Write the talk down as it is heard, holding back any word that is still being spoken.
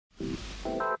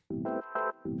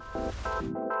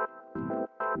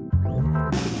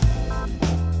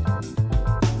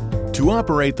To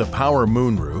operate the power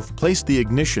moonroof, place the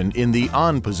ignition in the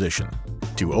on position.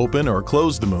 To open or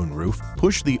close the moonroof,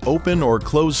 push the open or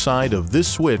close side of this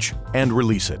switch and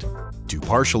release it. To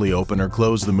partially open or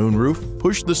close the moonroof,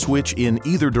 push the switch in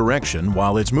either direction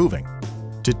while it's moving.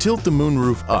 To tilt the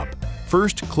moonroof up,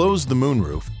 first close the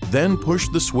moonroof, then push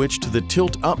the switch to the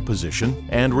tilt up position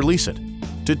and release it.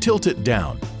 To tilt it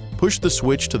down, push the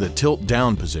switch to the tilt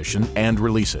down position and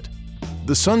release it.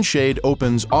 The sunshade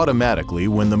opens automatically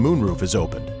when the moonroof is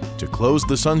opened. To close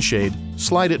the sunshade,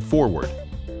 slide it forward.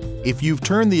 If you've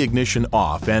turned the ignition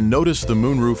off and notice the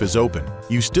moonroof is open,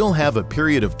 you still have a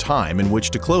period of time in which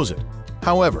to close it.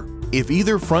 However, if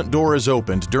either front door is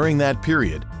opened during that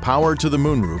period, power to the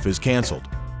moonroof is canceled.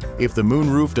 If the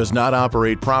moonroof does not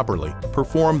operate properly,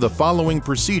 perform the following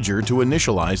procedure to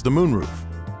initialize the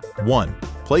moonroof. 1.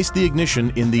 Place the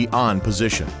ignition in the on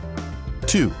position.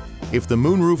 2. If the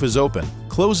moonroof is open,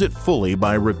 close it fully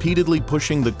by repeatedly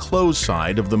pushing the close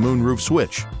side of the moonroof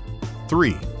switch.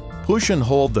 3. Push and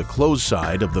hold the close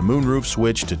side of the moonroof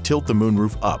switch to tilt the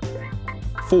moonroof up.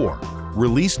 4.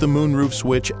 Release the moonroof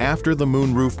switch after the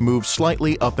moonroof moves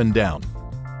slightly up and down.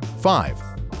 5.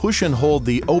 Push and hold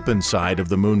the open side of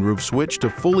the moonroof switch to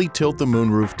fully tilt the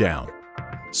moonroof down.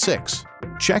 6.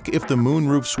 Check if the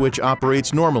moonroof switch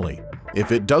operates normally.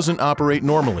 If it doesn't operate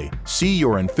normally, see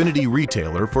your Infiniti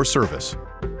retailer for service.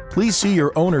 Please see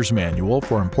your owner's manual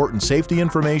for important safety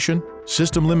information,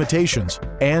 system limitations,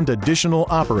 and additional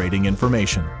operating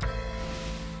information.